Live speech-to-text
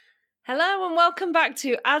Hello and welcome back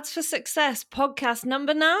to Ads for Success podcast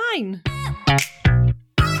number 9.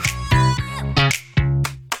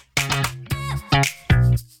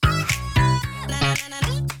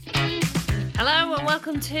 Hello and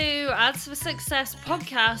welcome to Ads for Success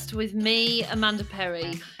podcast with me, Amanda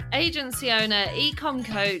Perry, agency owner, e-com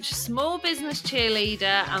coach, small business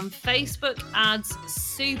cheerleader and Facebook ads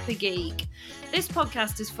super geek. This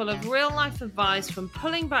podcast is full of real-life advice from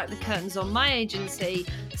pulling back the curtains on my agency,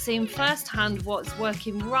 seeing firsthand what's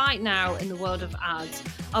working right now in the world of ads.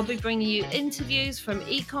 I'll be bringing you interviews from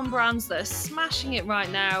e-com brands that are smashing it right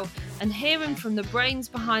now and hearing from the brains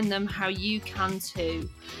behind them how you can too.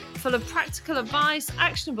 Full of practical advice,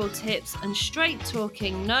 actionable tips, and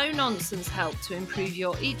straight-talking, no-nonsense help to improve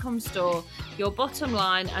your e-com store, your bottom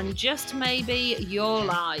line, and just maybe your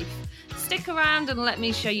life. Stick around and let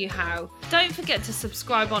me show you how. Don't forget to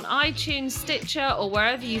subscribe on iTunes, Stitcher, or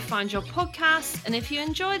wherever you find your podcasts. And if you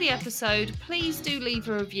enjoy the episode, please do leave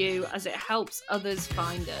a review as it helps others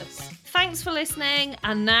find us. Thanks for listening,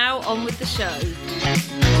 and now on with the show.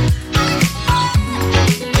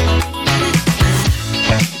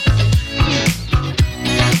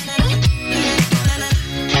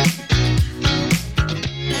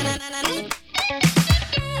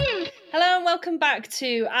 Welcome back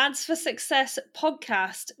to Ads for Success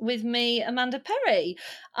podcast with me, Amanda Perry.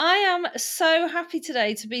 I am so happy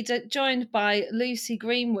today to be joined by Lucy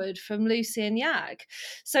Greenwood from Lucy and Yak.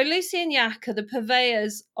 So Lucy and Yak are the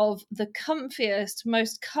purveyors of the comfiest,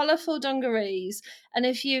 most colourful dungarees. And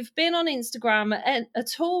if you've been on Instagram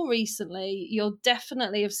at all recently, you'll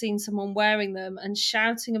definitely have seen someone wearing them and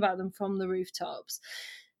shouting about them from the rooftops.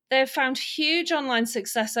 They've found huge online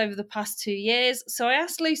success over the past 2 years, so I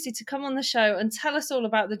asked Lucy to come on the show and tell us all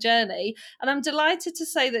about the journey, and I'm delighted to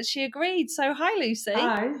say that she agreed. So hi, Lucy.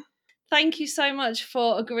 Hi. Thank you so much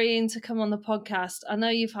for agreeing to come on the podcast. I know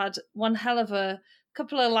you've had one hell of a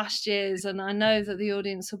couple of last years, and I know that the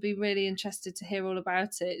audience will be really interested to hear all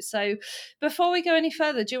about it. So before we go any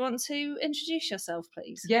further, do you want to introduce yourself,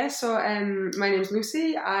 please? Yeah, so my name's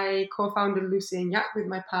Lucy. I co-founded Lucy and Yak with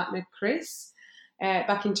my partner, Chris.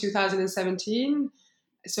 Back in 2017.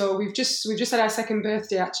 So we've just had our second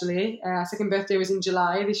birthday, actually. Our second birthday was in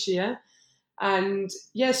July this year. And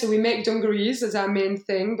yeah, so we make dungarees as our main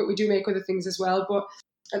thing, but we do make other things as well. But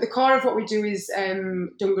at the core of what we do is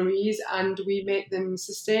dungarees, and we make them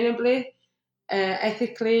sustainably,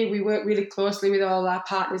 ethically. We work really closely with all our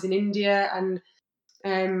partners in India, and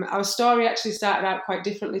our story actually started out quite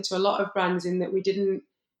differently to a lot of brands in that we didn't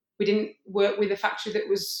work with a factory that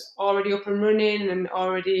was already up and running and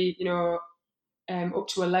already, up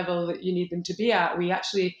to a level that you need them to be at. We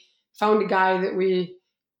actually found a guy that we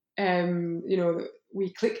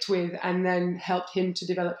clicked with and then helped him to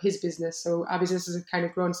develop his business. So our businesses have kind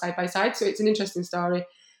of grown side by side. So it's an interesting story.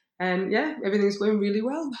 And yeah, everything's going really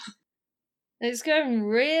well. It's going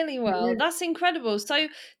really well. Yeah. That's incredible. So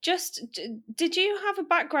did you have a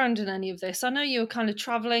background in any of this? I know you were kind of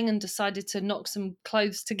traveling and decided to knock some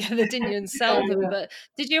clothes together, didn't you, and sell them, but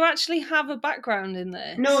did you actually have a background in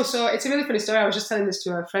this? No, so it's a really funny story. I was just telling this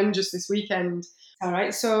to a friend just this weekend. All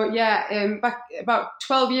right, so yeah, back about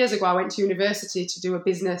 12 years ago, I went to university to do a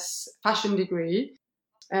business fashion degree.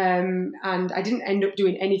 And I didn't end up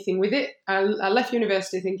doing anything with it. I left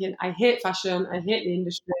university thinking, I hate fashion, I hate the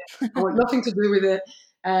industry, I want nothing to do with it.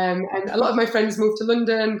 And a lot of my friends moved to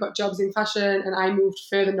London, got jobs in fashion, and I moved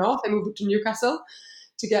further north. I moved up to Newcastle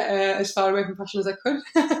to get as far away from fashion as I could.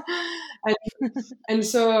 and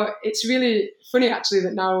so it's really funny, actually,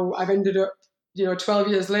 that now I've ended up, 12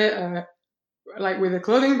 years later, like with a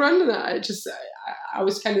clothing brand, and I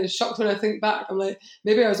was kind of shocked when I think back. I'm like,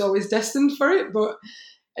 maybe I was always destined for it, but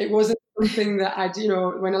it wasn't something that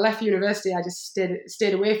when I left university, I just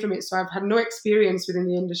stayed away from it. So I've had no experience within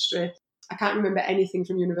the industry. I can't remember anything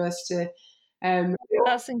from university.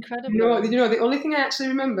 That's incredible. The only thing I actually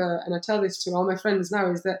remember, and I tell this to all my friends now,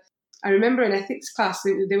 is that I remember in ethics class,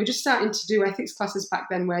 they were just starting to do ethics classes back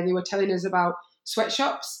then where they were telling us about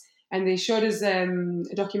sweatshops, and they showed us a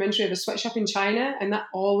documentary of a sweatshop in China, and that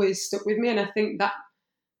always stuck with me. And I think that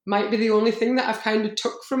might be the only thing that I've kind of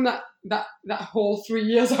took from that whole 3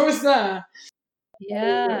 years I was there.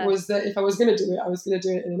 Yeah. Was that if I was going to do it, I was going to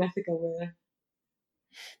do it in an ethical way.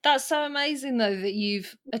 That's so amazing, though, that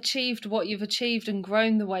you've achieved what you've achieved and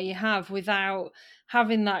grown the way you have without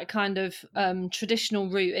having that kind of traditional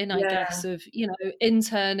route in, I guess, of,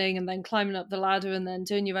 interning and then climbing up the ladder and then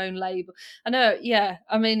doing your own label. I know,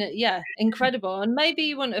 incredible. And maybe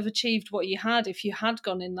you wouldn't have achieved what you had if you had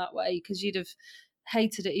gone in that way, because you'd have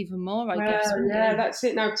hated it even more, I guess. Yeah, that's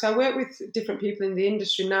it now. Because I work with different people in the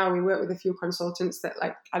industry now. We work with a few consultants that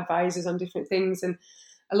like advise us on different things, and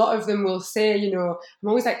a lot of them will say, you know, I'm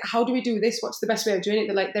always like, how do we do this? What's the best way of doing it?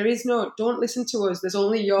 They're like, don't listen to us. There's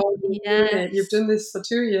only your way of doing it. You've done this for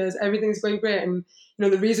 2 years. Everything's going great. And, you know,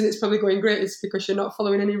 the reason it's probably going great is because you're not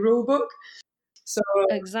following any rule book. So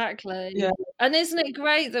Exactly. yeah. And isn't it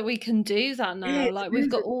great that we can do that now? Yeah, Like, we've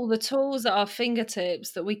got all the tools at our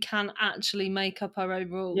fingertips that we can actually make up our own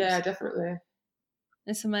rules. Yeah, definitely.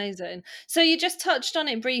 It's amazing. So you just touched on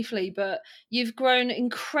it briefly, but you've grown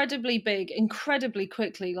incredibly big, incredibly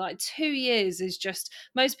quickly. Like 2 years is just,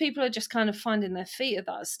 most people are just kind of finding their feet at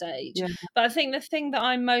that stage. Yeah. But I think the thing that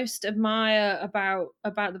I most admire about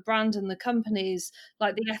the brand and the company is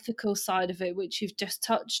like the ethical side of it, which you've just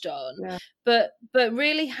touched on. Yeah. But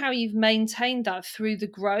really how you've maintained that through the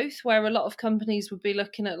growth, where a lot of companies would be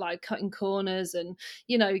looking at like cutting corners and,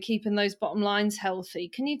 you know, keeping those bottom lines healthy.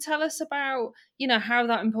 Can you tell us about, you know,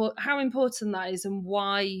 how important that is and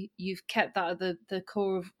why you've kept that at the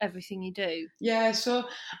core of everything you do? Yeah, so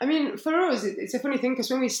I mean, for us, it's a funny thing because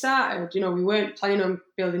when we started, you know, we weren't planning on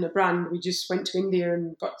building a brand. We just went to India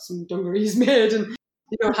and got some dungarees made, and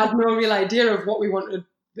you know, had no real idea of what we wanted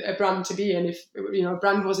a brand to be, and if you know, a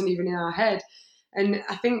brand wasn't even in our head. And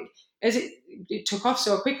I think as it took off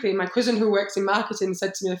so quickly, my cousin who works in marketing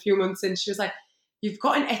said to me a few months in, she was like, "You've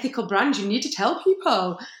got an ethical brand. You need to tell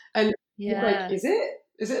people." And Yeah. like, is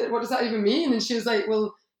it? What does that even mean? And she was like,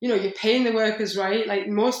 well, you know, you're paying the workers right. Like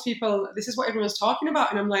most people, this is what everyone's talking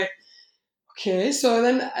about. And I'm like, okay. So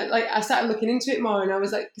then I started looking into it more, and I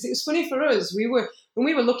was like, because it was funny for us. When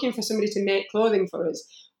we were looking for somebody to make clothing for us,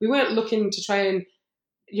 we weren't looking to try and,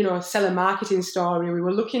 you know, sell a marketing story. We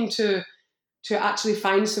were looking to actually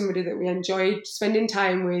find somebody that we enjoyed spending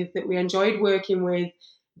time with, that we enjoyed working with,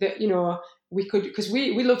 that, you know, we could, because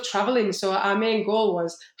we love traveling. So our main goal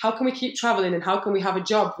was, how can we keep traveling and how can we have a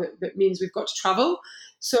job that means we've got to travel?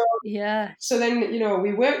 So yeah. So then, you know,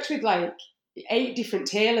 we worked with like 8 different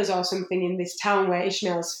tailors or something in this town where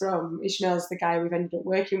Ishmael's from. Ishmael's the guy we've ended up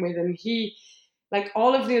working with, and he, like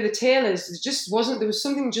all of the other tailors, there was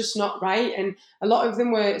something just not right. And a lot of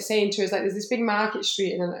them were saying to us, like, there's this big market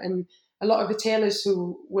street, and a lot of the tailors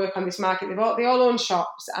who work on this market, they all own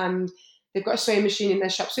shops, and they've got a sewing machine in their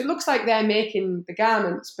shop. So it looks like they're making the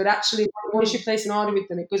garments, but actually once you place an order with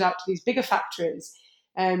them, it goes out to these bigger factories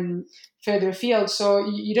further afield. So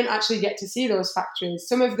you don't actually get to see those factories.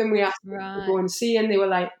 Some of them we asked to go and see, and they were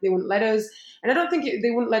like, they wouldn't let us. And I don't think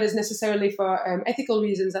they wouldn't let us necessarily for ethical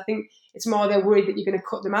reasons. I think it's more they're worried that you're going to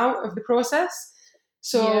cut them out of the process.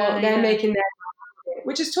 So they're making their,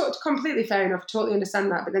 which is completely fair enough. Totally understand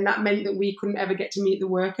that. But then that meant that we couldn't ever get to meet the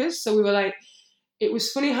workers. So we were like, it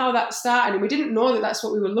was funny how that started, and we didn't know that that's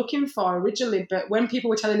what we were looking for originally. But when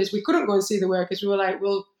people were telling us we couldn't go and see the workers, we were like,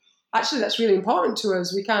 well, actually, that's really important to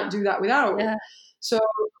us. We can't do that without. Yeah. So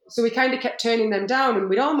we kind of kept turning them down, and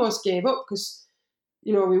we'd almost gave up because,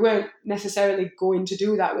 you know, we weren't necessarily going to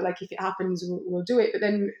do that. We're like, if it happens, we'll do it. But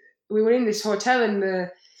then we were in this hotel, and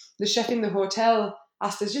the chef in the hotel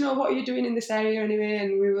asked us, you know, what are you doing in this area anyway?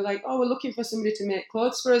 And we were like, oh, we're looking for somebody to make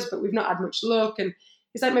clothes for us, but we've not had much luck. And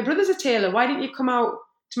he's like, my brother's a tailor. Why don't you come out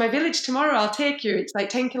to my village tomorrow? I'll take you. It's like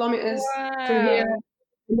 10 kilometers from here.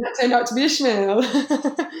 And that turned out to be Ishmael.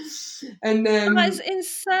 And that's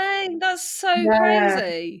insane. That's so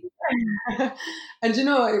crazy. And you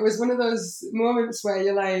know, it was one of those moments where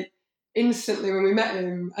you're like, instantly when we met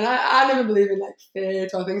him, and I never believe in like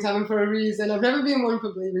fate or things happen for a reason. I've never been one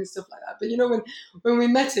for believing stuff like that. But you know, when we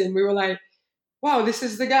met him, we were like, wow, this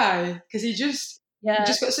is the guy, because he just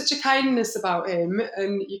got such a kindness about him,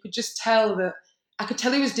 and you could just tell that, I could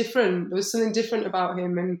tell he was different. There was something different about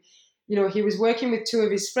him. And you know, he was working with 2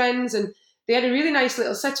 of his friends, and they had a really nice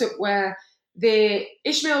little setup where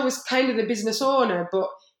Ishmael was kind of the business owner, but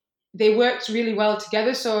they worked really well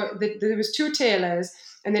together. So there was 2 tailors,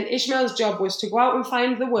 and then Ishmael's job was to go out and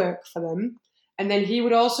find the work for them, and then he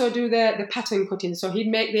would also do the pattern cutting. So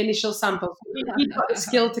he'd make the initial samples. He'd got the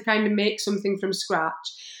skill to kind of make something from scratch,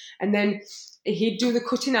 and then he'd do the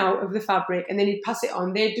cutting out of the fabric, and then he'd pass it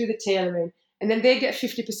on. They'd do the tailoring, and then they'd get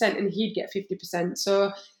 50% and he'd get 50%.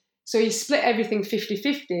 So he split everything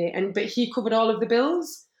 50-50, but he covered all of the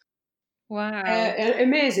bills. Wow.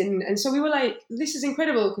 Amazing. And so we were like, this is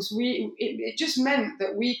incredible, because it just meant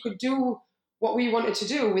that we could do what we wanted to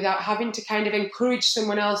do without having to kind of encourage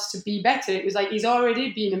someone else to be better. It was like, he's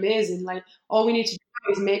already been amazing. Like, all we need to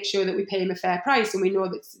do is make sure that we pay him a fair price. And we know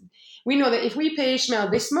that if we pay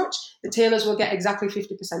Ishmael this much, the tailors will get exactly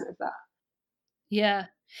 50% of that. Yeah.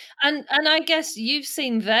 And I guess you've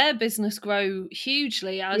seen their business grow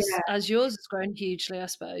hugely as yours has grown hugely, I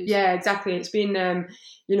suppose. Yeah, exactly. It's been,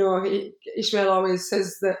 you know, Ishmael always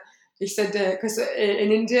says that, he said, because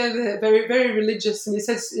in India they're very, very religious, and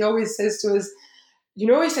he always says to us,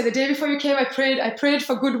 he said, the day before you came, I prayed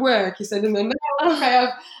for good work. He said, and then now look,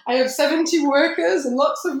 I have 70 workers and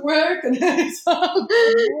lots of work, and so,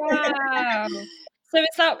 wow. So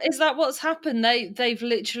is that what's happened? They've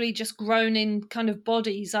literally just grown in kind of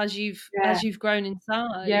bodies as you've grown in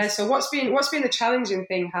size. Yeah. So what's been the challenging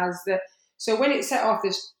thing so when it set off,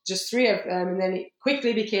 there's just 3 of them, and then it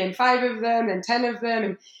quickly became 5 of them and 10 of them,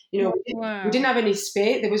 and we didn't have any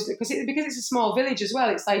space. There was because it's a small village as well.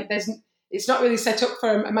 It's like it's not really set up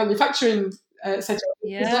for a manufacturing setup.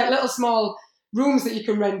 Yeah. It's like little small rooms that you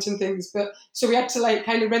can rent and things. But so we had to like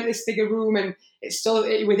kind of rent this bigger room, and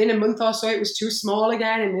within a month or so it was too small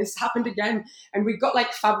again, and this happened again. And we got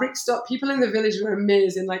like fabric stock. People in the village were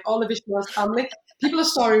amazing. Like all of Ishmael's family, people are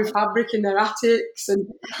storing fabric in their attics, and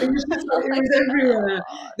it was everywhere.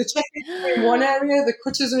 The checkers were in one area, the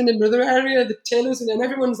cutters are in another area, the tailors, and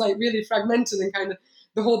everyone's like really fragmented, and kind of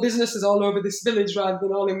the whole business is all over this village rather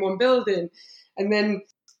than all in one building. And then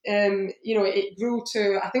it grew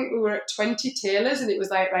to, I think we were at 20 tailors, and it was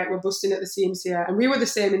like, right, we're busting at the seams here. And we were the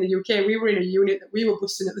same in the UK. We were in a unit that we were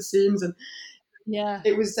busting at the seams, and yeah,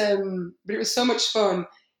 it was, but it was so much fun.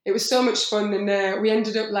 It was so much fun, and we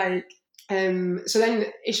ended up like, so then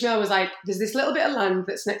Ishmael was like, there's this little bit of land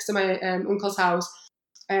that's next to my uncle's house.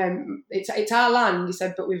 It's our land, he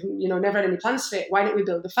said, but we've never had any plans for it. Why don't we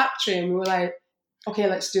build a factory? And we were like, okay,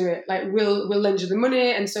 let's do it. Like we'll lend you the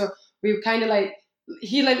money. And so we were kind of like,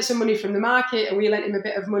 he lent some money from the market, and we lent him a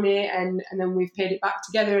bit of money, and then we've paid it back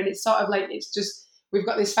together. And it's sort of like, we've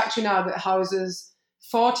got this factory now that houses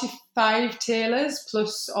 45 tailors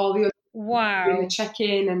plus all the other doing the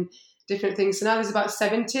check-in and different things. So now there's about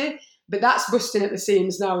 70, but that's busting at the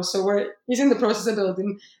seams now. So he's in the process of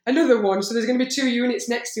building another one. So there's going to be 2 units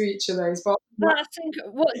next to each other.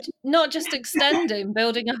 Not just extending,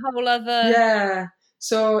 building a whole other. Yeah.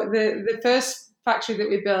 So the first factory that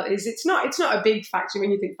we built it's not a big factory. When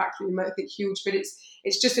you think factory, you might think huge, but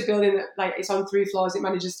it's just a building that like it's on 3 floors. It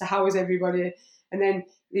manages to house everybody. And then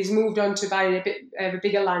he's moved on to buy a bit of a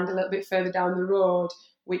bigger land a little bit further down the road,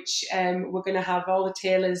 which we're going to have all the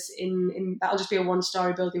tailors in. That'll just be a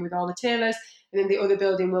 1-story building with all the tailors, and then the other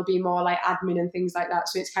building will be more like admin and things like that.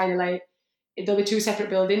 So it's kind of like there'll be 2 separate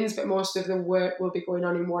buildings, but most of the work will be going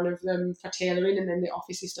on in one of them for tailoring, and then the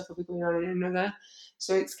officey stuff will be going on in another.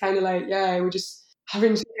 So it's kind of like, we're just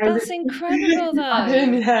having to. That's incredible, though.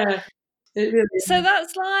 Yeah. It really is. So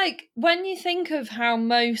that's like, when you think of how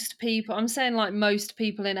most people, I'm saying like most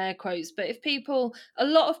people in air quotes, but a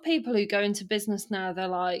lot of people who go into business now, they're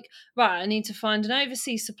like, right, I need to find an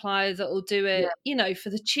overseas supplier that will do it, for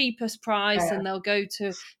the cheapest price, and they'll go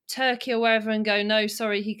to Turkey or wherever and go, no,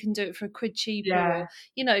 sorry, he can do it for a quid cheaper,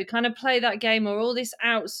 or, kind of play that game, or all this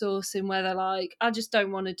outsourcing where they're like, I just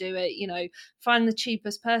don't want to do it, find the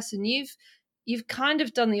cheapest person. You've kind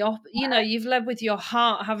of done the you've led with your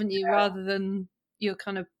heart, haven't you, rather than your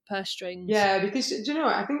kind of purse strings. Yeah, because do you know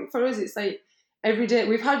what? I think for us it's like every day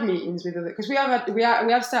we've had meetings with other, because we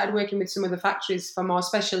have started working with some of the factories for more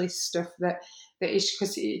specialist stuff that is,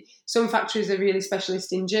 because some factories are really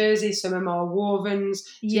specialist in jersey, some are more wovens.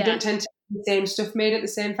 So you don't tend to have the same stuff made at the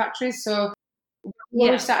same factories. So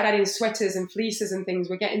we've started adding sweaters and fleeces and things,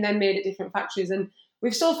 we're getting them made at different factories, and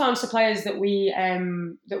we've still found suppliers that we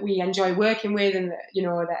enjoy working with, and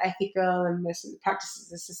they're ethical and the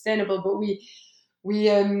practices are sustainable. But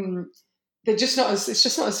they're just not as, it's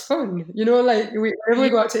just not as fun, Like whenever we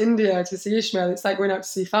go out to India to see Ishmael, it's like going out to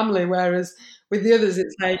see family. Whereas with the others,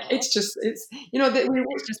 it's like it's just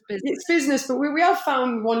business. It's business. But we have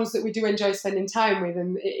found ones that we do enjoy spending time with,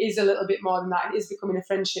 and it is a little bit more than that. It is becoming a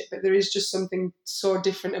friendship, but there is just something so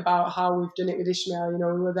different about how we've done it with Ishmael. We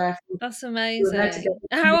were there. That's amazing.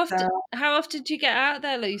 How often do you get out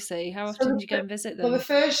there, Lucy? How often do you go and visit them? Well, the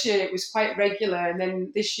first year it was quite regular, and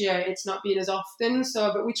then this year it's not been as often.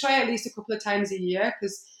 So, but we try at least a couple of times a year,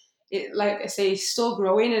 because it, like I say, it's still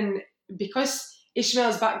growing, and because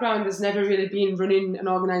Ishmael's background has never really been running an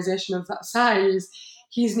organisation of that size,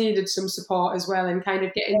 he's needed some support as well, and kind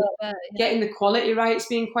of getting the quality right. It's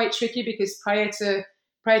been quite tricky, because prior to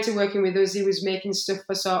working with us, he was making stuff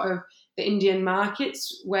for sort of the Indian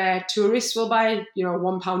markets where tourists will buy,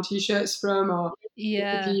 £1 t-shirts from, or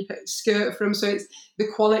a skirt from. So it's the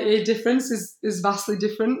quality difference is vastly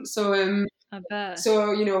different. So I bet.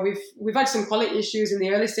 So we've had some quality issues in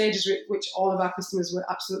the early stages, which all of our customers were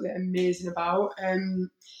absolutely amazing about. And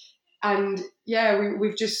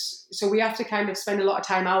we've just, so we have to kind of spend a lot of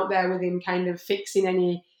time out there with him, kind of fixing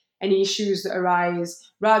any issues that arise,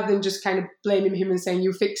 rather than just kind of blaming him and saying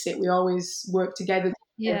you fix it. We always work together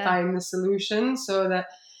to find the solution, so that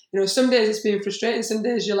some days it's been frustrating, some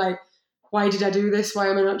days you're like, why did I do this? Why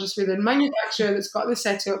am I not just with a manufacturer that's got the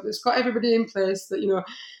setup, that's got everybody in place that,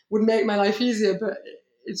 would make my life easier? But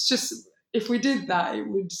it's just, if we did that, it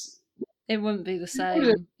wouldn't be the wouldn't.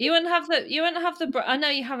 same. You wouldn't have the I know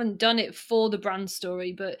you haven't done it for the brand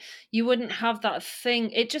story, but you wouldn't have that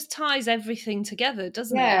thing. It just ties everything together,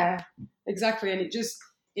 doesn't it? Yeah, exactly. And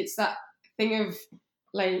it's that thing of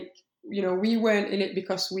like, we weren't in it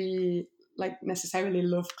because we like necessarily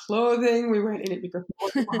love clothing. We weren't in it because we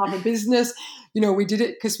wanted to have a business. We did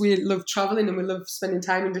it because we love traveling and we love spending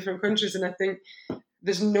time in different countries. And I think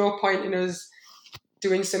there's no point in us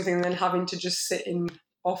doing something and then having to just sit in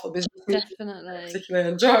awful business meetings. Definitely. Particularly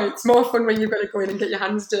enjoy. It's more fun when you've got to go in and get your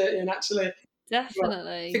hands dirty and actually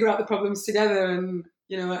definitely figure out the problems together and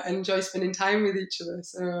enjoy spending time with each other.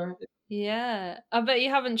 So yeah, I bet you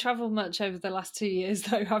haven't travelled much over the last 2 years,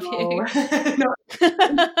 though, have you?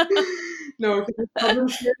 No,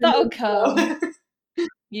 that'll come.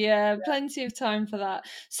 Yeah, plenty of time for that.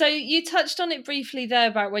 So you touched on it briefly there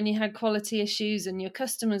about when you had quality issues and your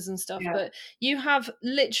customers and stuff, but you have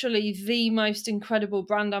literally the most incredible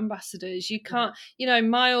brand ambassadors. You can't,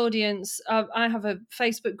 my audience, I have a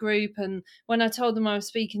Facebook group, and when I told them I was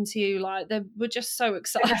speaking to you, like, they were just so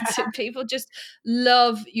excited. People just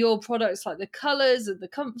love your products, like the colours and the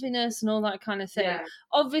comfiness and all that kind of thing. Yeah.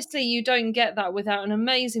 Obviously, you don't get that without an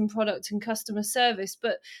amazing product and customer service,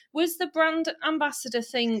 but was the brand ambassador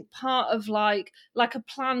thing part of like a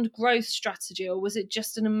planned growth strategy, or was it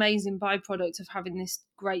just an amazing byproduct of having this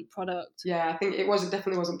great product? Yeah, I think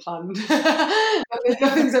definitely wasn't planned.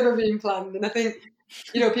 Nothing's ever been planned. And I think,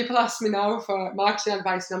 people ask me now for marketing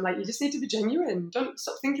advice and I'm like, you just need to be genuine. Don't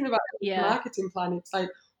stop thinking about a marketing plan. It's like,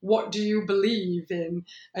 what do you believe in?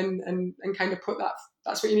 And kind of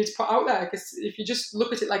that's what you need to put out there. Because if you just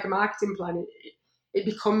look at it like a marketing plan, it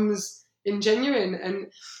becomes ingenuine.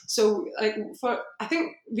 And so I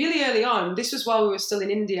think really early on, this was while we were still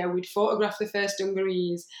in India, we'd photographed the first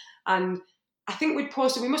dungarees, and I think we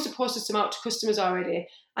must have posted some out to customers already,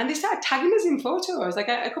 and they started tagging us in photos. Like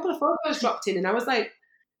a couple of photos dropped in, and I was like,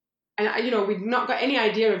 and we'd not got any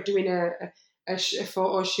idea of doing a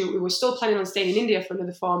photo shoot. We were still planning on staying in India for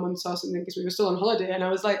another 4 months or something because we were still on holiday, and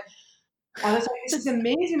I was like, this is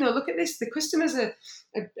amazing. Though, look at this. The customers are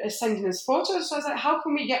sending us photos. So I was like, how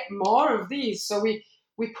can we get more of these? So we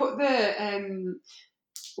put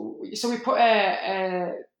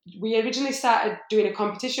we originally started doing a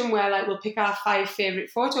competition where like we'll pick our 5 favourite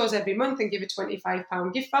photos every month and give a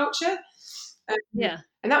 £25 gift voucher.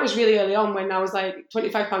 And that was really early on when I was like,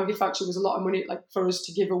 £25 gift voucher was a lot of money like for us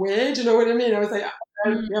to give away. Do you know what I mean? I was like,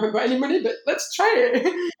 we haven't got any money, but let's try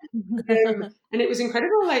it. And it was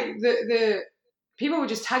incredible. Like the people were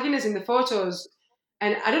just tagging us in the photos,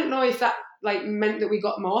 and I don't know if that like meant that we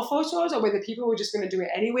got more photos or whether people were just going to do it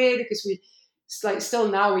anyway, because we like still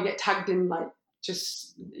now we get tagged in like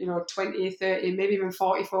just 20, 30, maybe even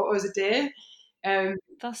 40 photos a day.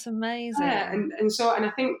 That's amazing. Yeah, and I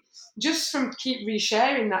think just from keep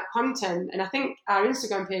resharing that content, and I think our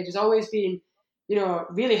Instagram page has always been,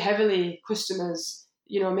 really heavily customers.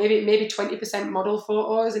 Maybe 20% model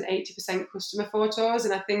photos and 80% customer photos,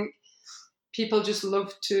 and I think people just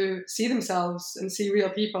love to see themselves and see real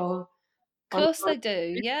people. Of course they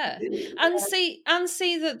do, yeah. And see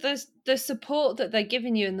that the support that they're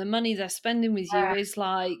giving you and the money they're spending with you is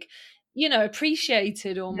like,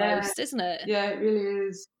 appreciated almost, isn't it? Yeah, it really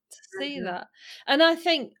is. To see that. And I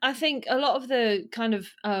think a lot of the kind of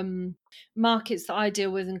markets that I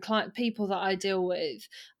deal with and people that I deal with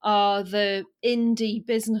are the indie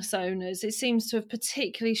business owners. It seems to have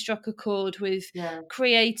particularly struck a chord with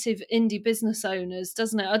creative indie business owners,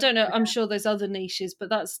 doesn't it? I don't know, I'm sure there's other niches, but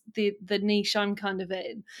that's the niche I'm kind of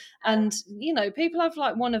in. And people have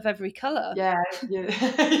like one of every colour. Yeah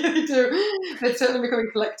they do. They're certainly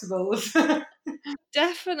becoming collectibles.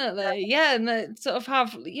 Definitely, yeah, and they sort of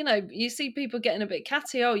have, you see people getting a bit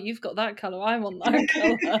catty. Oh, you've got that colour, I want that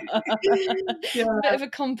colour. It's a bit of a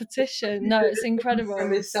competition. No, it's incredible.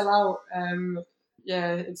 When they sell out,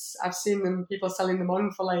 I've seen people selling them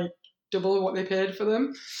on for like double what they paid for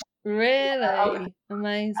them. Really?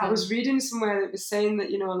 Amazing. I was reading somewhere that was saying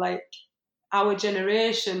that, like our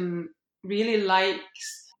generation really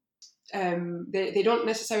likes they don't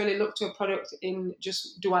necessarily look to a product in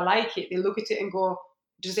just, do I like it? They look at it and go,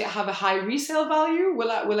 does it have a high resale value?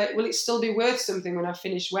 Will it still be worth something when I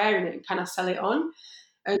finish wearing it? And can I sell it on?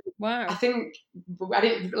 And wow. I think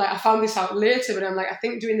I found this out later, but I'm like, I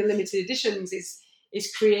think doing the limited editions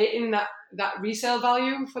is creating that resale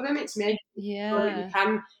value for them. It's making sure that you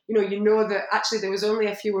can, that actually there was only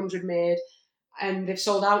a few hundred made and they've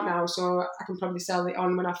sold out now, so I can probably sell it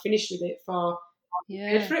on when I finish with it for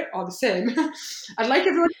paid for it or the same. I'd like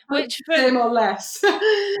everyone to Which the same or less.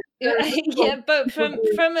 yeah, but from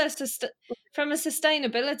a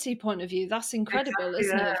sustainability point of view, that's incredible, Exactly,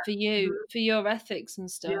 isn't yeah. it, for you, Mhm. for your ethics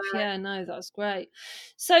and stuff? Yeah. Yeah, no, that's great.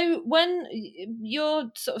 So when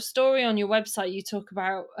your sort of story on your website, you talk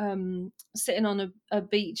about sitting on a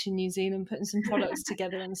beach in New Zealand, putting some products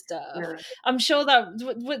together and stuff. Yeah. I'm sure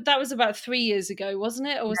that was about 3 years ago, wasn't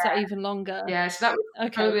it, or was that even longer? Yeah, so that was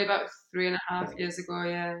Okay. probably about 3.5 years ago,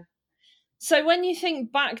 yeah. So when you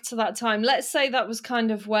think back to that time, let's say that was kind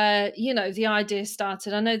of where, the idea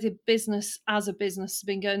started. I know the business as a business has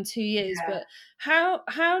been going 2 years, Yeah. but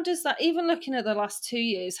how does that, even looking at the last 2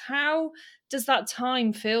 years, how does that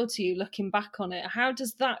time feel to you looking back on it? How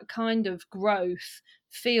does that kind of growth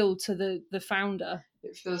feel to the founder?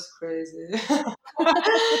 It feels crazy.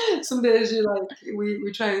 Some days you're like,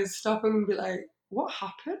 we try and stop and be like, what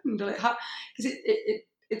happened? Like, because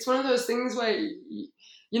it's one of those things where,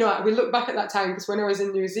 we look back at that time, because when I was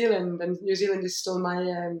in New Zealand, and New Zealand is still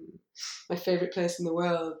my favourite place in the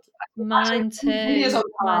world. Mine Actually, India's on too.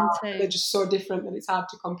 par, Mine but they're too. just so different that it's hard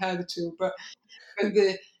to compare the two. But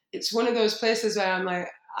it's one of those places where I'm like,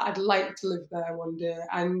 I'd like to live there one day.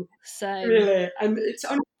 And Same. really, and it's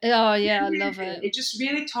Oh yeah, I love it. it just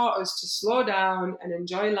really taught us to slow down and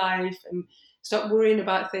enjoy life and stop worrying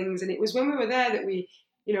about things. And it was when we were there that we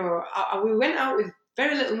went out with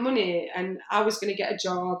very little money, and I was going to get a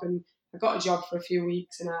job, and I got a job for a few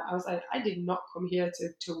weeks, and I was like, I did not come here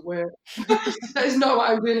to work. That is not what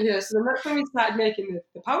I'm doing here. So then that's when we started making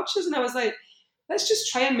the pouches, and I was like, let's just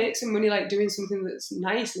try and make some money, like doing something that's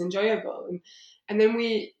nice and enjoyable. And then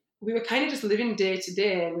we were kind of just living day to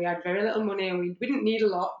day, and we had very little money, and we didn't need a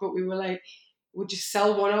lot, but we were like, we'd just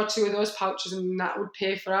sell one or two of those pouches, and that would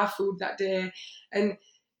pay for our food that day. And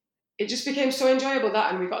it just became so enjoyable,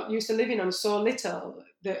 that, and we got used to living on so little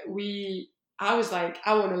that I was like,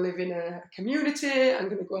 I want to live in a community. I'm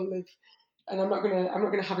going to go and live, and I'm not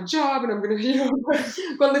gonna have a job, and I'm gonna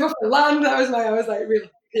go and live off the land. I was like really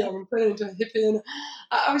hippie. I'm turning into a hippie, and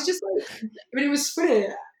I was just like, but it was funny,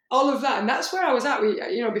 all of that, and that's where I was at.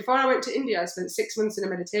 Before I went to India, I spent 6 months in a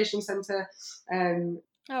meditation center,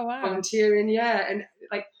 Oh wow. volunteering, yeah, and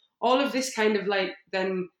like all of this kind of like,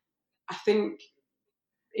 then I think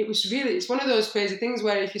it's one of those crazy things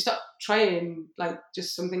where if you stop trying, like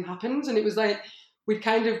just something happens. And it was like, we'd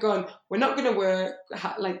kind of gone, we're not going to work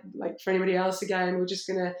like for anybody else again.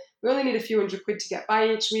 We only need a few £100 to get by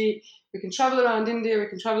each week. We can travel around India, we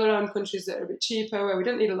can travel around countries that are a bit cheaper, where we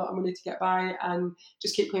don't need a lot of money to get by, and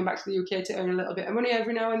just keep coming back to the UK to earn a little bit of money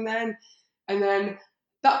every now and then. And then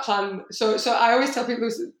that plan, so I always tell people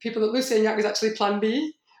that Lucy and Yak was actually plan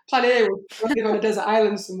B. Plan A was to live on a desert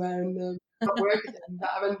island somewhere and not work again. But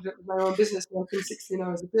I've ended up with my own business, working 16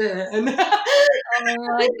 hours a day. And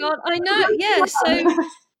Oh my God, I know. Yeah.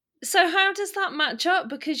 So how does that match up?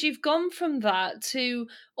 Because you've gone from that to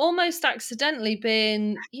almost accidentally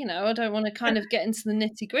being, I don't want to kind of get into the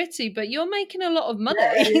nitty gritty, but you're making a lot of money.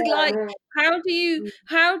 yeah, Like,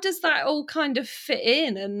 how does that all kind of fit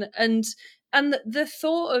in? And the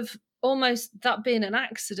thought of almost that being an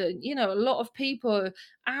accident, a lot of people are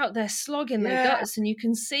out there slogging their guts, and you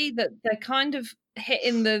can see that they're kind of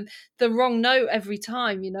hitting the wrong note every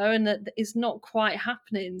time, and that is not quite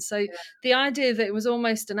happening. So the idea that it was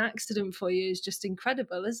almost an accident for you is just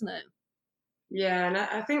incredible, isn't it? Yeah, and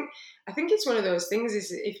I think it's one of those things,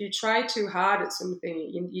 is if you try too hard at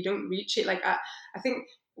something, you don't reach it. Like I think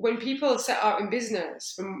when people set out in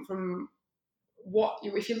business, from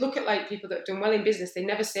if you look at like people that have done well in business, they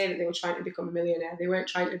never say that they were trying to become a millionaire. They weren't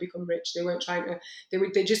trying to become rich. They weren't trying to.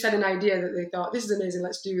 They just had an idea that they thought, this is amazing,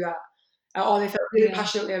 let's do that, or they felt really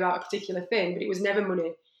passionately about a particular thing, but it was never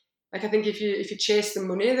money. Like I think if you chase the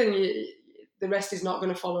money, then the rest is not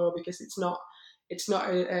going to follow, because it's not I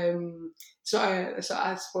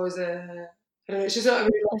suppose I don't know, it's just not a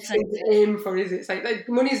really thing to aim for, is it? It's like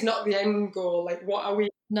money's not the end goal. Like what are we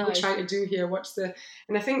trying to do here?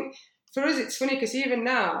 And I think for us it's funny, because even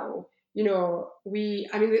now,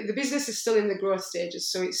 the business is still in the growth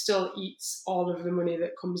stages, so it still eats all of the money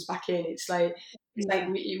that comes back in. It's like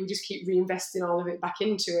we just keep reinvesting all of it back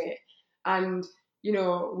into it, and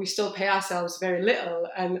we still pay ourselves very little,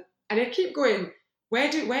 and I keep going,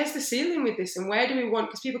 where's the ceiling with this, and where do we want,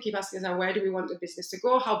 because people keep asking us now, where do we want the business to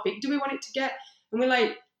go, how big do we want it to get, and we're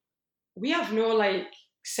like, we have no like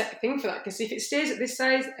set thing for that, because if it stays at this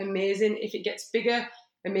size, amazing. If it gets bigger,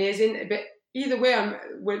 amazing. But either way,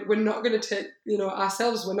 we're not going to take,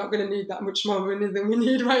 ourselves, we're not going to need that much more money than we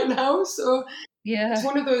need right now. So it's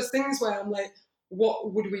one of those things where I'm like,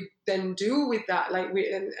 what would we then do with that? Like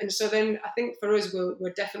and so then I think for us,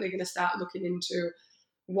 we're definitely going to start looking into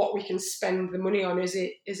what we can spend the money on. Is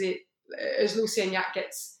it as Lucy and Yak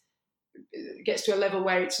gets to a level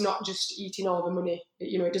where it's not just eating all the money.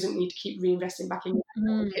 It doesn't need to keep reinvesting back in.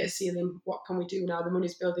 Hit a ceiling. What can we do now? The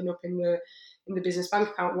money's building up in the business bank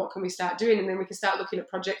account. What can we start doing? And then we can start looking at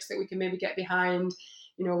projects that we can maybe get behind.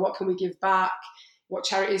 What can we give back? What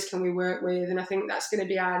charities can we work with? And I think that's going to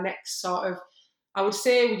be our next sort of, I would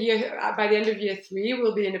say by the end of year 3,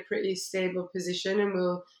 we'll be in a pretty stable position, and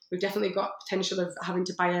we've definitely got potential of having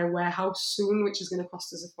to buy a warehouse soon, which is going to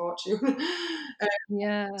cost us a fortune.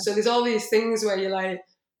 So there's all these things where you're like,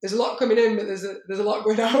 there's a lot coming in, but there's a lot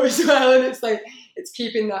going out as well, and it's like it's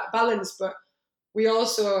keeping that balance. But we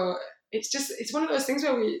also, it's one of those things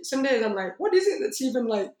where some days I'm like, what is it that's even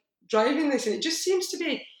like driving this? And it just seems to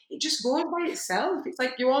be, it just goes by itself. It's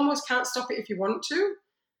like you almost can't stop it if you want to.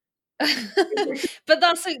 But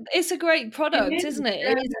it's a great product, isn't it?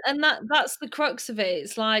 Yeah. And that's the crux of it.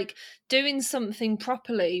 It's like doing something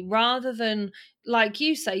properly rather than, like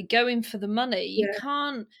you say, going for the money.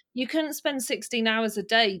 You couldn't spend 16 hours a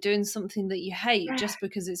day doing something that you hate just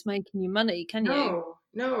because it's making you money, can you?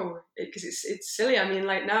 No, because it's silly. I mean,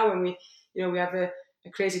 like now when we have a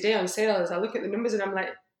crazy day on sales, I look at the numbers and I'm like,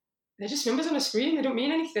 they're just numbers on a screen. They don't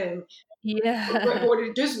mean anything. But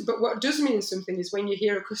what does mean something is when you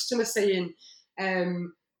hear a customer saying,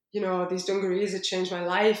 these dungarees have changed my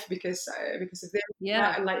life because of this.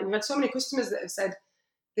 Yeah. And like we've had so many customers that have said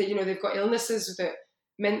that they've got illnesses that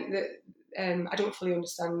meant that I don't fully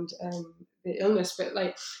understand the illness, but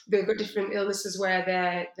like they've got different illnesses where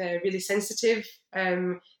they're really sensitive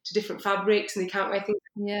to different fabrics and they can't wear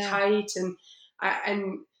things tight and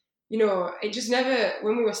it just never,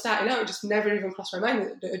 when we were starting out, it just never even crossed my mind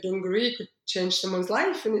that a dungaree could change someone's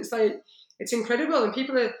life. And it's like, it's incredible. And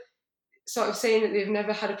people are sort of saying that they've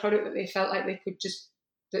never had a product that they felt like they could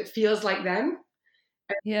that feels like them.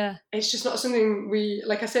 Yeah. It's just not something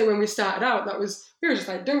like I say, when we started out, we were just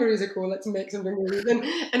like, dungarees are cool, let's make some dungarees.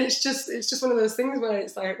 And it's just one of those things where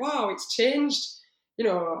it's like, wow, it's changed,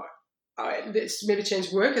 it's maybe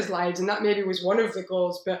changed workers' lives. And that maybe was one of the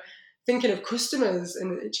goals, but thinking of customers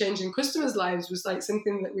and changing customers' lives was like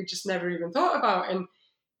something that we just never even thought about. And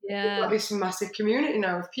we've got this massive community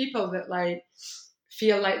now of people that like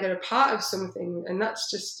feel like they're a part of something, and that's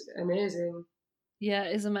just amazing. Yeah,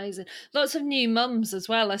 it is amazing. Lots of new mums as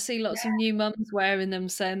well. I see lots of new mums wearing them,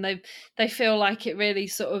 saying they feel like it really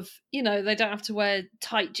sort of, they don't have to wear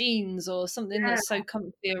tight jeans or something that's so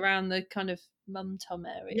comfy around the kind of mum tom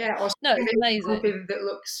area. Yeah, or no, it's amazing. That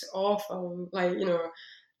looks awful, like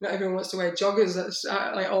not everyone wants to wear joggers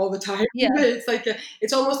like all the time. Yeah, it's like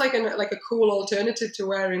it's almost like a cool alternative to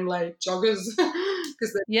wearing like joggers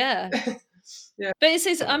because Yeah, but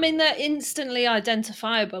they're instantly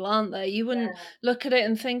identifiable, aren't they? You wouldn't look at it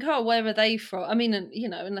and think, oh, where are they from? I mean,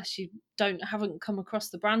 unless you haven't come across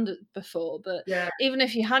the brand before, but even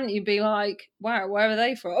if you hadn't, you'd be like, wow, where are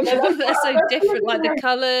they from? They're so different, like the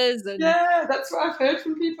colours. And that's what I've heard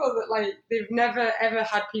from people, that like they've never ever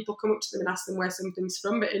had people come up to them and ask them where something's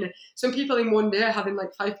from. But some people in one day are having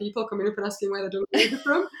like 5 people coming up and asking where they're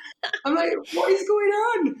from. I'm like, what is going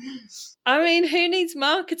on? I mean, who needs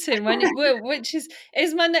marketing which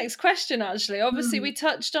is my next question, actually. Obviously, we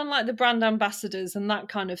touched on like the brand ambassadors and that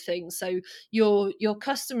kind of thing. So your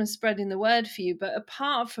customers spreading the word for you. But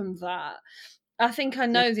apart from that, I think I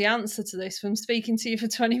know the answer to this from speaking to you for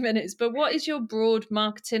 20 minutes. But what is your broad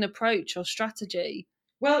marketing approach or strategy?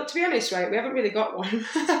 Well, to be honest, right, we haven't really got one.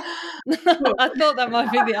 I thought that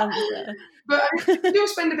might be the answer. But we do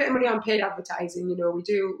spend a bit of money on paid advertising.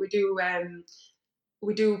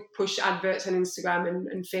 We do push adverts on Instagram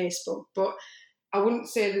and Facebook, but I wouldn't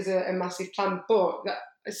say there's a massive plan. But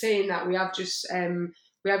saying that, we have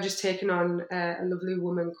just taken on a lovely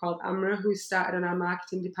woman called Amra, who started on our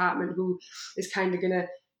marketing department, who is kind of going to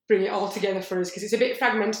bring it all together for us, because it's a bit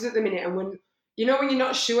fragmented at the minute. And when you're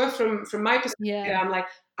not sure, from my perspective, I'm like,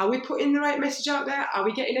 are we putting the right message out there? Are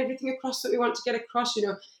we getting everything across that we want to get across?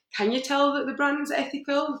 Can you tell that the brand's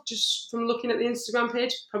ethical just from looking at the Instagram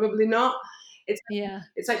page? Probably not.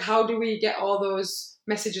 It's like, how do we get all those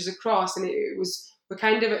messages across? And we're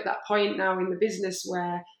kind of at that point now in the business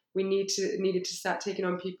where we needed to start taking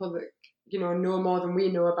on people that know more than we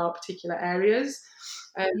know about particular areas.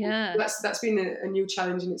 That's been a new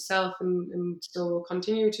challenge in itself, and still will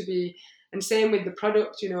continue to be. And same with the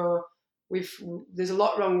product. There's a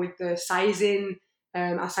lot wrong with the sizing.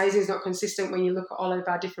 Our sizing is not consistent. When you look at all of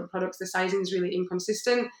our different products, the sizing is really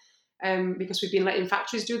inconsistent. Because we've been letting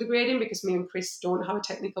factories do the grading, because me and Chris don't have a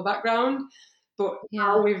technical background. But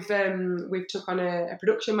now we've took on a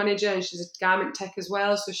production manager, and she's a garment tech as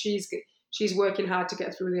well. So she's working hard to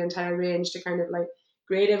get through the entire range to kind of like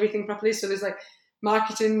grade everything properly. So there's like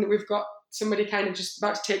Marketing, we've got somebody kind of just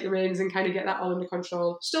about to take the reins and kind of get that all under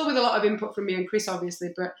control. Still with a lot of input from me and Chris, obviously,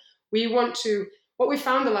 but we want to. What we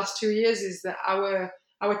found the last 2 years is that our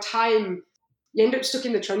time, you end up stuck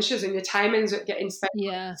in the trenches, and your time ends up getting spent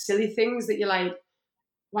on silly things that you're like,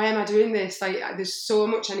 why am I doing this? Like, there's so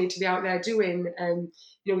much I need to be out there doing.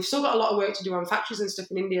 We've still got a lot of work to do on factories and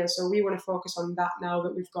stuff in India, so we want to focus on that now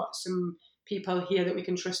that we've got some people here that we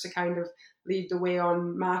can trust to kind of lead the way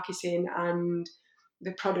on marketing and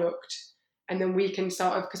the product. And then we can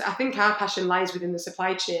sort of, because I think our passion lies within the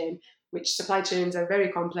supply chain, which supply chains are very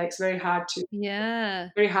complex, very hard to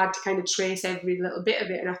kind of trace every little bit of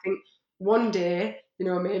it. And I think one day,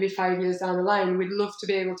 maybe 5 years down the line, we'd love to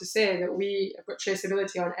be able to say that we have got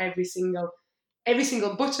traceability on every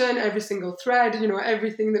single button, every single thread,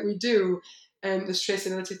 everything that we do. There's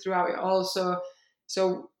traceability throughout it all.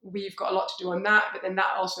 So we've got a lot to do on that, but then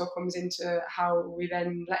that also comes into how we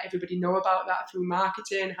then let everybody know about that through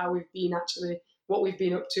marketing, what we've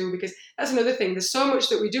been up to, because that's another thing. There's so much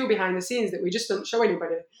that we do behind the scenes that we just don't show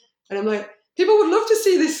anybody. And I'm like, people would love to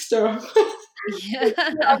see this stuff. Yeah.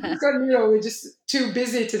 We're just too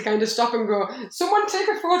busy to kind of stop and go, someone take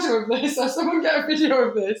a photo of this or someone get a video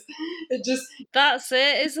of this. That's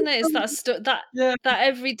it, isn't it? It's that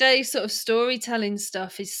everyday sort of storytelling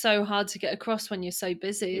stuff is so hard to get across when you're so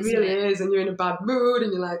busy, isn't it? It really is, and you're in a bad mood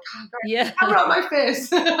and you're like, cover up my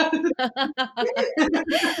face.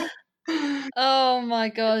 Oh my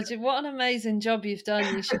God, what an amazing job you've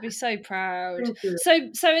done. You should be so proud.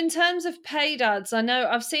 So in terms of paid ads, I know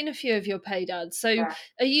I've seen a few of your paid ads. So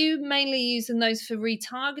are you mainly using those for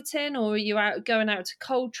retargeting, or are you going out to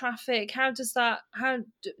cold traffic? How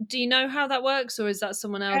do you know how that works, or is that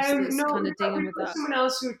someone else that's kind of dealing with that? Someone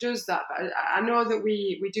else who does that, but I know that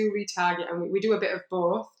we do retarget and we do a bit of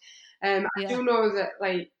both. I do know that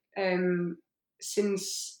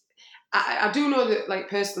since I do know that, like,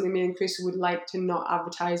 personally, me and Chris would like to not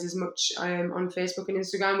advertise as much on Facebook and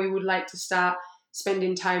Instagram. We would like to start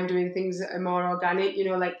spending time doing things that are more organic,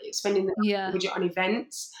 like spending the budget on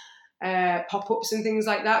events, pop-ups and things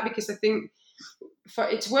like that, because I think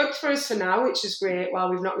it's worked for us for now, which is great,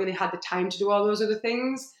 while we've not really had the time to do all those other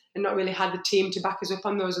things and not really had the team to back us up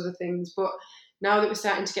on those other things. But now that we're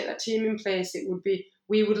starting to get that team in place,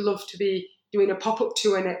 we would love to be doing a pop-up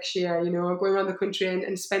tour next year, going around the country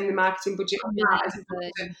and spend the marketing budget on that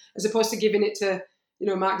as opposed to giving it to,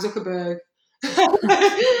 Mark Zuckerberg.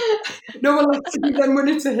 No one likes to give their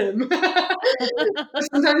money to him.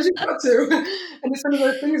 Sometimes you've got to. And it's one of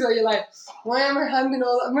those things where you're like, why am I handing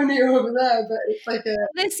all that money over there? But it's like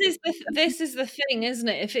this is the thing, isn't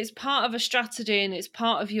it? If it's part of a strategy and it's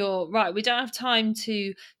part of your, right, we don't have time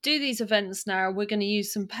to do these events now, we're going to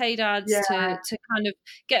use some paid ads to kind of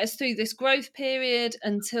get us through this growth period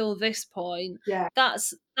until this point.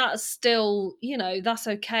 That's still, that's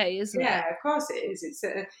okay, isn't it? Yeah, of course it is.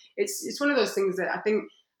 It's one of those things that I think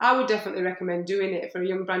I would definitely recommend doing it for a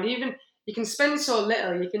young brand. Even you can spend so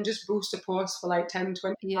little, you can just boost a post for like 10,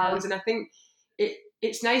 20 pounds. And I think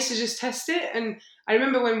it's nice to just test it. And I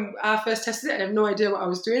remember when I first tested it, I had no idea what I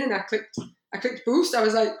was doing. And I clicked boost. I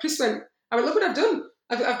was like, Chris went, look what I've done.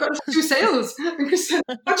 I've got 2 sales. And Chris said,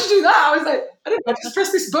 how'd you do that? I was like, I don't know, I just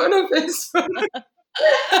press this button on Facebook.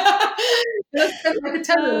 I spent like a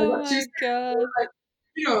tenner. Oh my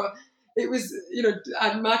God. It was,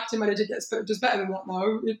 a marketing manager does better than that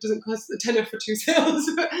now. It doesn't cost a tenner for 2 sales,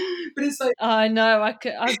 but it's like, I know, I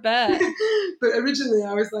bet. But originally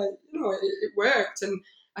I was like, it worked, and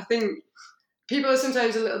I think people are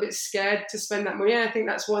sometimes a little bit scared to spend that money. And I think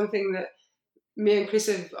that's one thing that me and Chris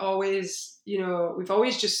have always, we've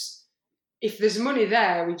always just, if there's money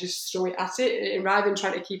there, we just throw it at it rather than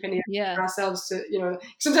trying to keep any for ourselves to,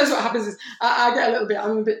 sometimes what happens is I get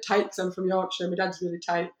I'm a bit tight because I'm from Yorkshire. My dad's really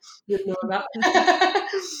tight. You know that.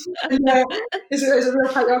 He's a real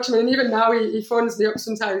tight Yorkshireman. And even now he phones me up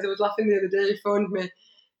sometimes. I was laughing the other day. He phoned me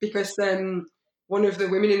because one of the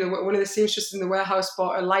women one of the seamstresses in the warehouse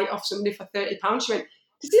bought a light off somebody for £30. She went,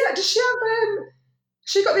 does she have...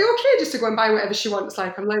 She got the okay just to go and buy whatever she wants.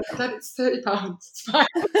 Like, I'm like, Dad, it's £30. It's fine.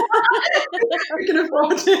 We can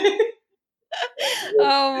afford it.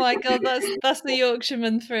 Oh my God, that's the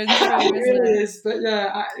Yorkshireman through and through, it really is. But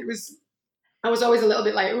yeah, I was always a little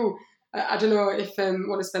bit like, I don't know if I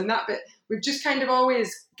want to spend that. But we've just kind of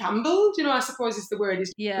always gambled, I suppose is the word.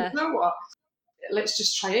 You know what? Let's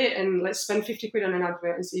just try it and let's spend 50 quid on an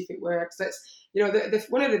advert and see if it works.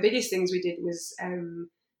 One of the biggest things we did was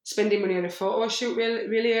spending money on a photo shoot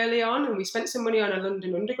really early on, and we spent some money on a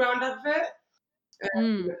London Underground advert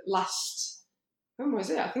when was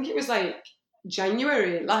it? I think it was like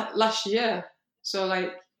January last year. So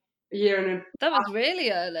like a year and a That was really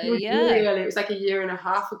It early, was yeah. really early. It was like a year and a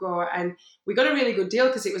half ago, and we got a really good deal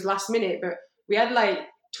because it was last minute. But we had like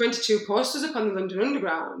 22 posters up on the London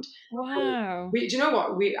Underground. Wow. Do you know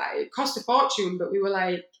what? It cost a fortune, but we were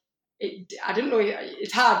like, I don't know.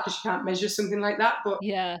 It's hard because you can't measure something like that. But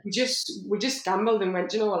Yeah. we just gambled and went,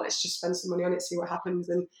 do you know what? Let's just spend some money on it, see what happens.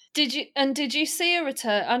 And did you see a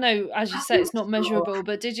return? I know, as you I say, think it's not so. measurable,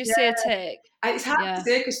 but did you see a Yeah, tick? it's hard Yeah. to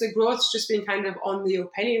say because the growth's just been kind of on the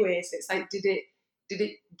up anyway. So it's like, did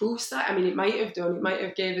it boost that? I mean, it might have done. It might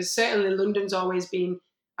have gave us. Certainly, London's always been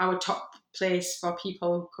our top place for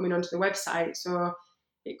people coming onto the website. So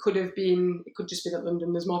it could have been. It could just be that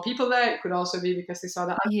London there's more people there. It could also be because they saw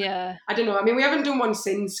that. Yeah. I don't know. I mean, we haven't done one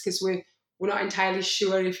since because we're not entirely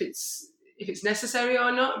sure if it's necessary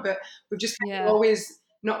or not. But we've just kind of always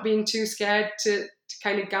not been too scared to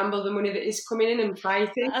kind of gamble the money that is coming in and try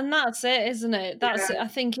things. And that's it, isn't it? That's it. I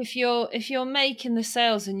think if you're making the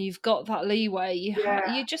sales and you've got that leeway,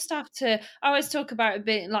 you just have to. I always talk about it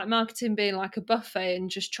being like marketing being like a buffet and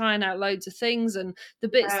just trying out loads of things, and the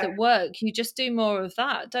bits that work, you just do more of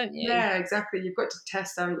that, don't you? Yeah, exactly. You've got to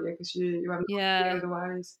test, haven't you? Because you have no idea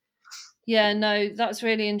otherwise. Yeah, no, that's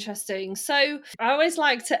really interesting. So I always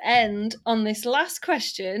like to end on this last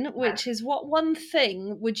question, which is, what one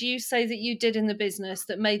thing would you say that you did in the business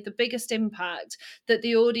that made the biggest impact that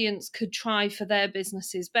the audience could try for their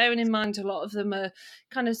businesses? Bearing in mind a lot of them are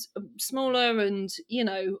kind of smaller and,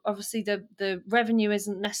 obviously the revenue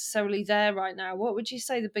isn't necessarily there right now. What would you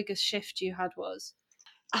say the biggest shift you had was?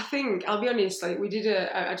 I think, I'll be honest, like we did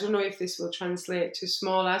I don't know if this will translate to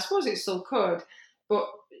smaller. I suppose it still could, but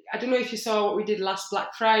I don't know if you saw what we did last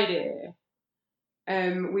Black Friday.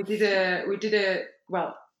 We did a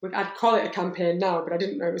well, I'd call it a campaign now, but I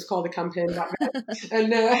didn't know it was called a campaign back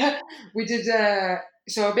then. And we did.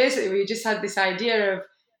 So basically, we just had this idea of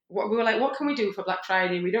what we were like. What can we do for Black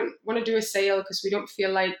Friday? We don't want to do a sale because we don't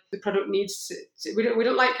feel like the product needs to. We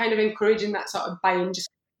don't like kind of encouraging that sort of buying. Just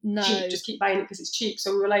cheap. Just keep buying it because it's cheap.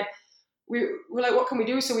 So we were like, what can we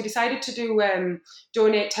do? So we decided to do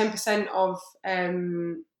donate 10%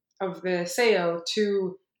 of the sale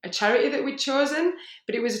to a charity that we'd chosen,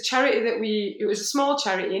 but it was a charity it was a small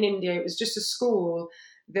charity in India. It was just a school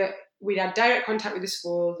that we'd had direct contact with the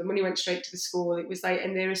school. The money went straight to the school. It was like,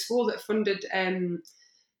 and they're a school that funded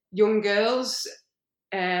young girls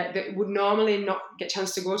that would normally not get a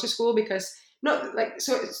chance to go to school because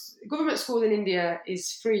government school in India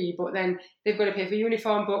is free, but then they've got to pay for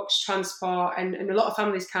uniform, books, transport, and a lot of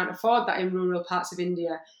families can't afford that in rural parts of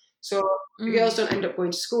India. So the girls don't end up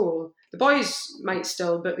going to school. The boys might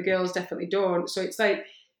still, but the girls definitely don't. So it's like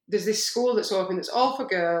there's this school that's open that's all for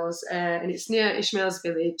girls, and it's near Ishmael's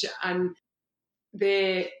village, and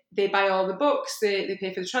they buy all the books, they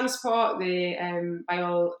pay for the transport, they buy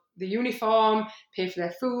all the uniform, pay for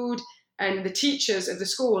their food, and the teachers of the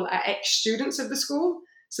school are ex-students of the school.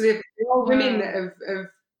 So they're all women that have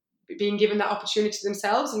been given that opportunity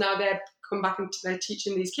themselves, and now they're come back and they're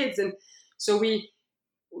teaching these kids. And so we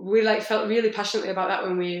like felt really passionately about that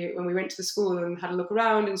when we went to the school and had a look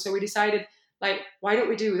around. And so we decided, like, why don't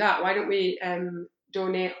we do that? Why don't we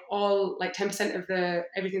donate all, like, 10% of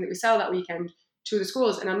everything that we sell that weekend to the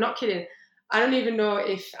schools? And I'm not kidding. I don't even know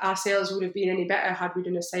if our sales would have been any better had we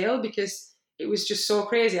done a sale, because it was just so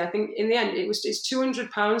crazy. I think in the end it's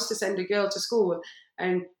 £200 to send a girl to school,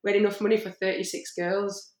 and we had enough money for 36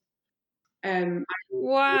 girls.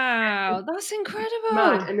 Wow, that's incredible.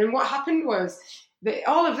 Mad. And then what happened was that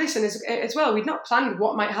all of this, and as well, we'd not planned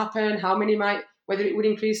what might happen, how many whether it would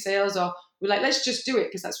increase sales, or we're like, let's just do it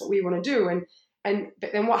because that's what we want to do.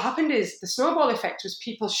 But then what happened is the snowball effect was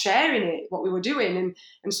people sharing it, what we were doing,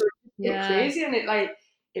 and so it went crazy, and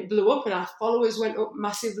it blew up, and our followers went up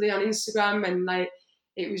massively on Instagram, and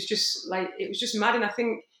it was just mad. And I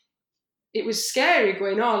think it was scary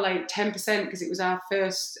going on like 10% because it was our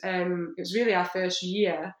first, it was really our first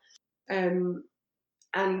year.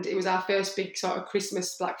 And it was our first big sort of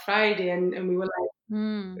Christmas Black Friday, and we were like, I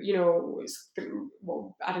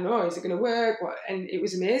don't know, is it going to work? And it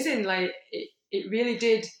was amazing. Like it really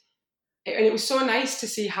did, and it was so nice to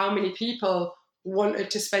see how many people wanted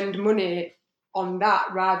to spend money on that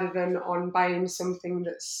rather than on buying something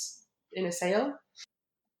that's in a sale.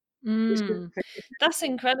 That's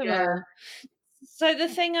incredible. Yeah. So the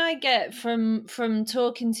thing I get from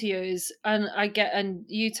talking to you is, and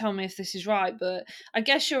you tell me if this is right, but I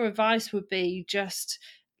guess your advice would be just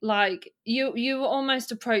like you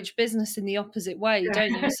almost approach business in the opposite way,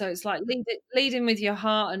 don't you? So it's like leading with your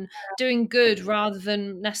heart and doing good rather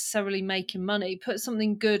than necessarily making money. Put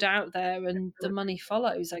something good out there and the money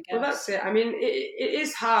follows, I guess. Well, that's it. I mean, it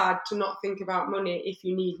is hard to not think about money if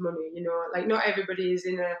you need money, like not everybody is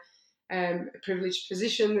in a privileged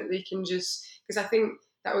position that they can just, because I think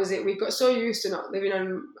that was it. We got so used to not living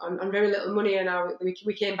on very little money, and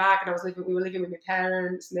we came back, and we were living with my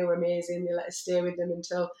parents, and they were amazing. They let us stay with them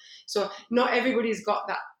until. So not everybody's got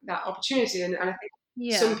that opportunity, and I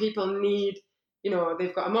think some people need,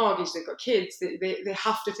 they've got a mortgage, they've got kids, they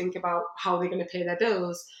have to think about how they're going to pay their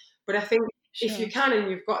bills. But I think if you can,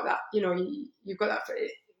 and you've got that, you've got that.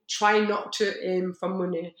 Try not to aim for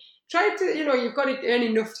money. Try to, you've got to earn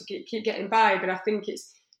enough to keep getting by. But I think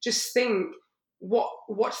it's just think,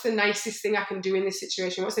 what's the nicest thing I can do in this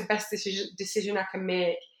situation? What's the best decision I can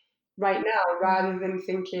make right now, rather than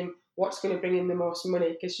thinking what's going to bring in the most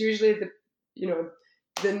money? Because usually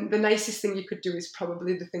the nicest thing you could do is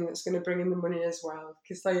probably the thing that's going to bring in the money as well.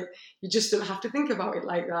 Because you just don't have to think about it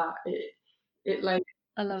like that.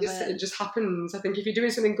 I love it just happens. I think if you're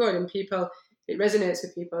doing something good and it resonates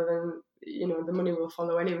with people, then the money will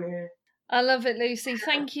follow anyway. I love it, Lucy.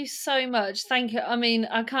 Thank you so much. Thank you. I mean,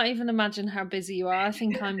 I can't even imagine how busy you are. I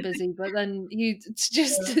think I'm busy, but then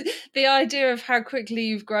the idea of how quickly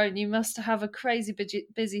you've grown, you must have a crazy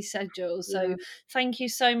busy schedule. So thank you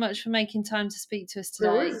so much for making time to speak to us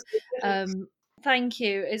today. Thank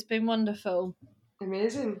you. It's been wonderful.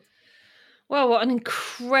 Amazing. Well, what an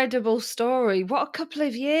incredible story. What a couple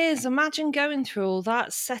of years. Imagine going through all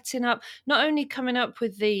that, setting up, not only coming up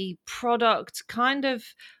with the product kind of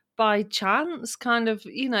by chance, kind of,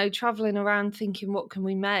 traveling around thinking, what can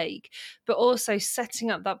we make? But also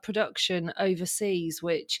setting up that production overseas,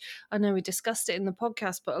 which I know we discussed it in the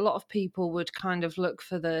podcast, but a lot of people would kind of look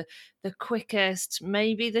for the quickest,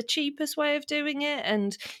 maybe the cheapest way of doing it.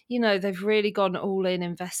 And, they've really gone all in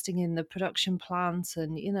investing in the production plant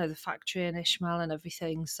and, the factory in Ishmael and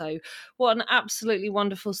everything. So what an absolutely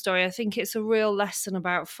wonderful story. I think it's a real lesson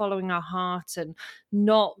about following our heart and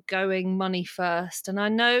not going money first. And I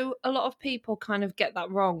know a lot of people kind of get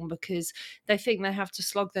that wrong because they think they have to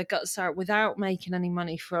slog their guts out without making any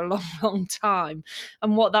money for a long, long time.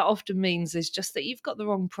 And what that often means is just that you've got the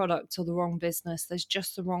wrong product or the wrong business. There's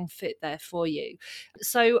just the wrong fit there for you.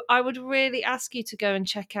 So I would really ask you to go and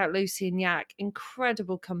check out Lucy and Yak.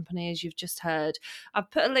 Incredible company, as you've just heard.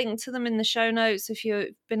 I've put a link to them in the show notes. If you've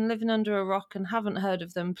been living under a rock and haven't heard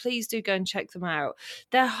of them, please do go and check them out.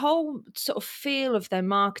 Their whole sort of feel of their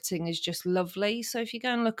marketing is just lovely. So if you go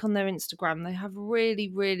and look on their Instagram, they have really,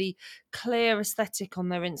 really clear aesthetic on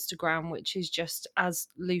their Instagram, which is just, as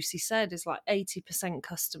Lucy said, is like 80%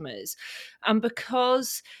 customers. And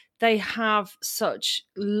because they have such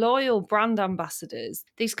loyal brand ambassadors,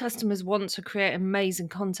 these customers want to create amazing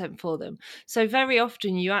content for them. So very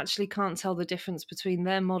often you actually can't tell the difference between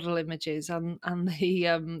their model images and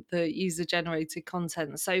the user-generated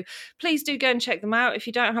content. So please do go and check them out. If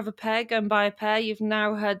you don't have a pair, go and buy a pair. You've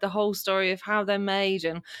now heard the whole story of how they're made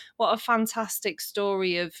and what a fantastic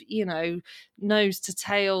story of, nose to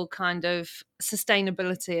tail kind of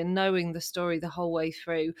sustainability and knowing the story the whole way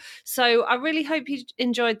through. So I really hope you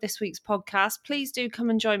enjoyed this week's podcast. Please do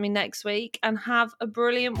come and join me next week and have a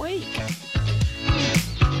brilliant week.